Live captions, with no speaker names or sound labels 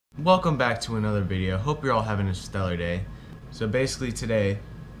Welcome back to another video. Hope you're all having a stellar day. So basically today,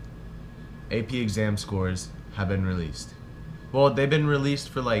 AP exam scores have been released. Well, they've been released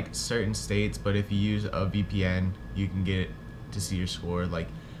for like certain states, but if you use a VPN, you can get to see your score. Like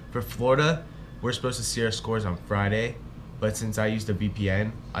for Florida, we're supposed to see our scores on Friday, but since I used a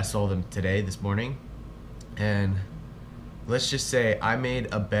VPN, I saw them today, this morning. And let's just say I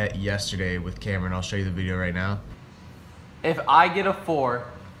made a bet yesterday with Cameron. I'll show you the video right now. If I get a 4,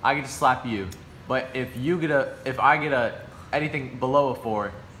 I get to slap you. But if I get anything below a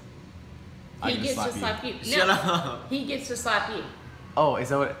 4, He gets to slap you. Shut up. He gets to slap you. Oh, is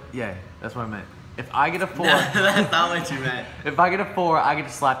that what? Yeah, that's what I meant. If I get a 4, That's not what you meant. if I get a 4, I get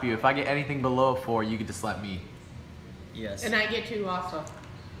to slap you. If I get anything below a 4, you get to slap me. Yes. And I get to also.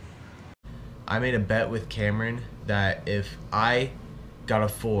 I made a bet with Cameron that if I got a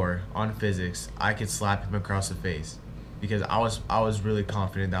 4 on physics, I could slap him across the face. Because I was really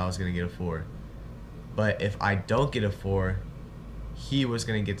confident that I was gonna get a 4. But if I don't get a 4, he was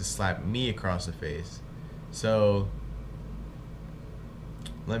gonna get to slap me across the face. So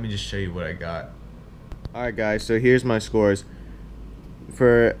let me just show you what I got. Alright guys, so here's my scores.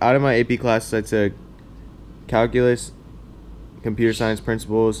 For out of my AP classes, I took calculus, computer science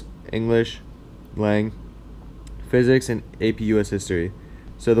principles, English, Lang, physics, and AP US history.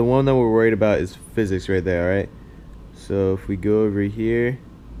 So the one that we're worried about is physics right there, alright? So if we go over here,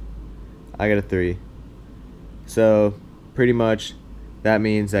 I got a 3. So pretty much that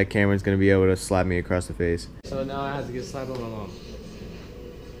means that Cameron's gonna be able to slap me across the face. So now I have to get slapped by my mom.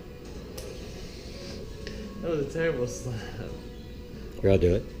 That was a terrible slap. Here, I'll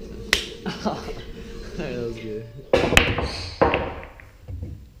do it. That was good.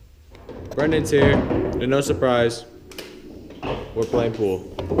 Brendan's here, and no surprise, we're playing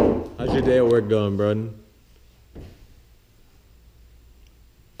pool. How's your day at work going, Brendan?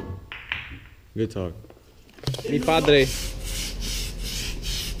 Good talk. Mi padre.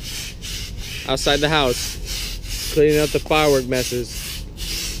 Outside the house. Cleaning up the firework messes.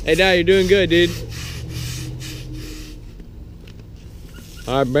 Hey Dad, you're doing good, dude.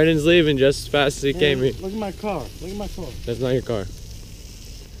 Alright, Brendan's leaving just as fast as he came here. Look at my car. Look at my car. That's not your car.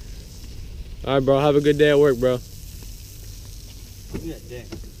 Alright, bro. Have a good day at work, bro. Look at that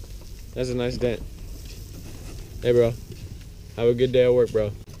dent. That's a nice dent. Hey, bro. Have a good day at work,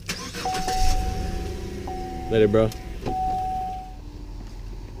 bro. Later, bro.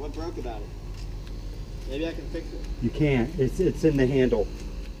 What broke about it? Maybe I can fix it. You can't. It's in the handle.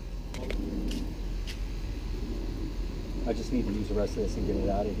 I just need to use the rest of this and get it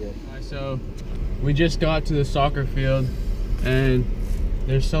out of here. Alright, so we just got to the soccer field and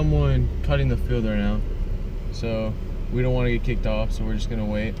there's someone cutting the field right now. So we don't want to get kicked off, so we're just gonna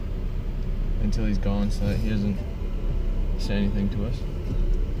wait until he's gone so that he doesn't say anything to us.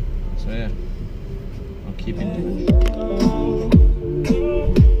 So yeah, I'll keep it.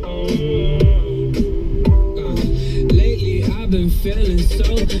 Lately I've been feeling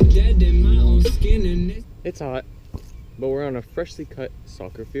so dead in my own skin and It's hot, but we're on a freshly cut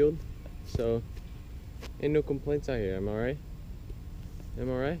soccer field, so ain't no complaints out here. Am I right? Am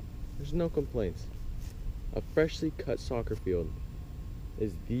I right? There's no complaints. A freshly cut soccer field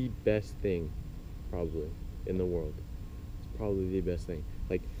is the best thing, probably, in the world. It's probably the best thing.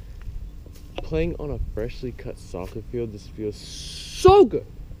 Like, playing on a freshly cut soccer field just feels so good.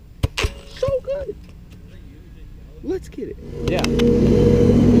 So good. Let's get it. Yeah.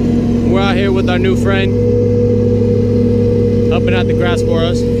 We're out here with our new friend, helping out the grass for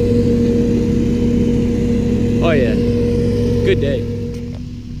us. Oh yeah, good day.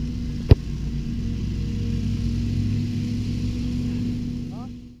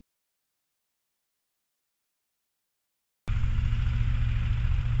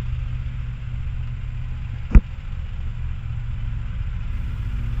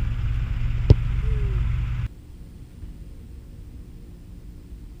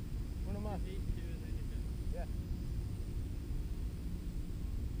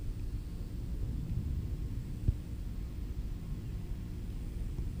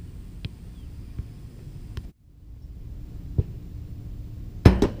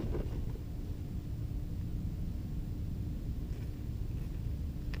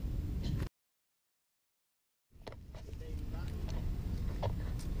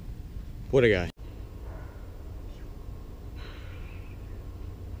 What a guy.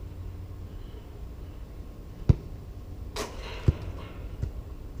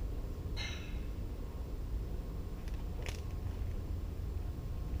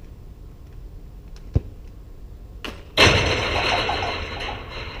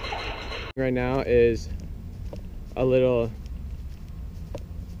 Right now is a little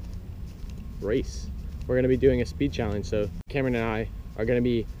race. We're gonna be doing a speed challenge. So Cameron and I are gonna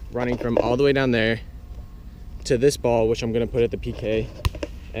be running from all the way down there to this ball, which I'm gonna put at the PK,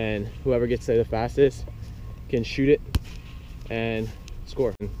 and whoever gets there the fastest can shoot it and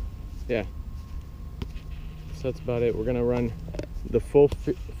score. Yeah, so that's about it. We're gonna run the full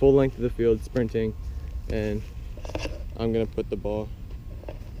length of the field sprinting, and I'm gonna put the ball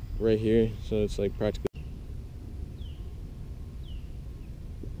right here, so it's like practically.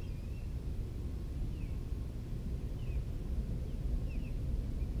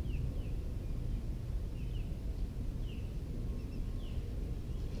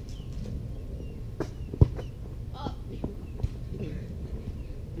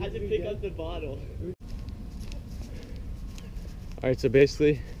 I had to pick up the bottle. Alright, so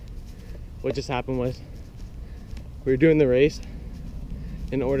basically what just happened was we were doing the race.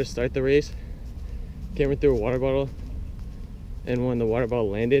 In order to start the race, Cameron threw a water bottle, and when the water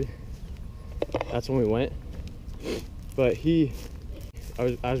bottle landed, that's when we went. But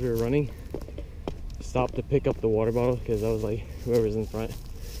as we were running, stopped to pick up the water bottle, because I was like, whoever's in front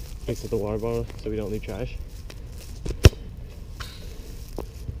picks up the water bottle so we don't leave trash.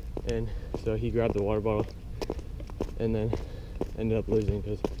 And so he grabbed the water bottle and then ended up losing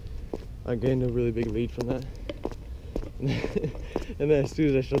because I gained a really big lead from that. And then as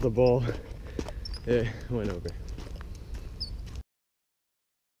soon as I shot the ball, it went over.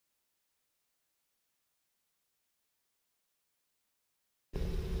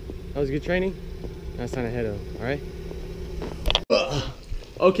 That was good training. Now it's time to head home, alright?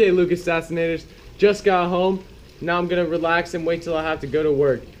 Okay, Lucas Assassinators, just got home. Now I'm gonna relax and wait till I have to go to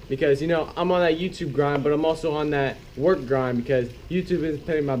work. Because, you know, I'm on that YouTube grind, but I'm also on that work grind because YouTube isn't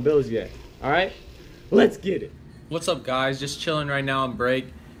paying my bills yet. Alright? Let's get it. What's up, guys? Just chilling right now on break.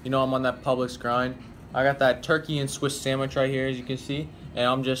 You know, I'm on that Publix grind. I got that turkey and Swiss sandwich right here, as you can see, and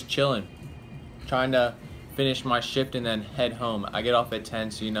I'm just chilling, trying to finish my shift and then head home. I get off at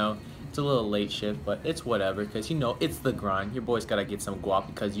 10, so you know, it's a little late shift, but it's whatever, because you know, it's the grind. Your boy's gotta get some guap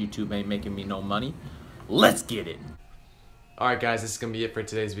because YouTube ain't making me no money. Let's get it. Alright guys, this is going to be it for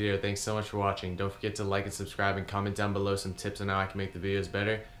today's video. Thanks so much for watching. Don't forget to like and subscribe and comment down below some tips on how I can make the videos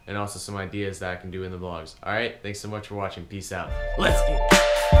better and also some ideas that I can do in the vlogs. Alright, thanks so much for watching. Peace out. Let's get it.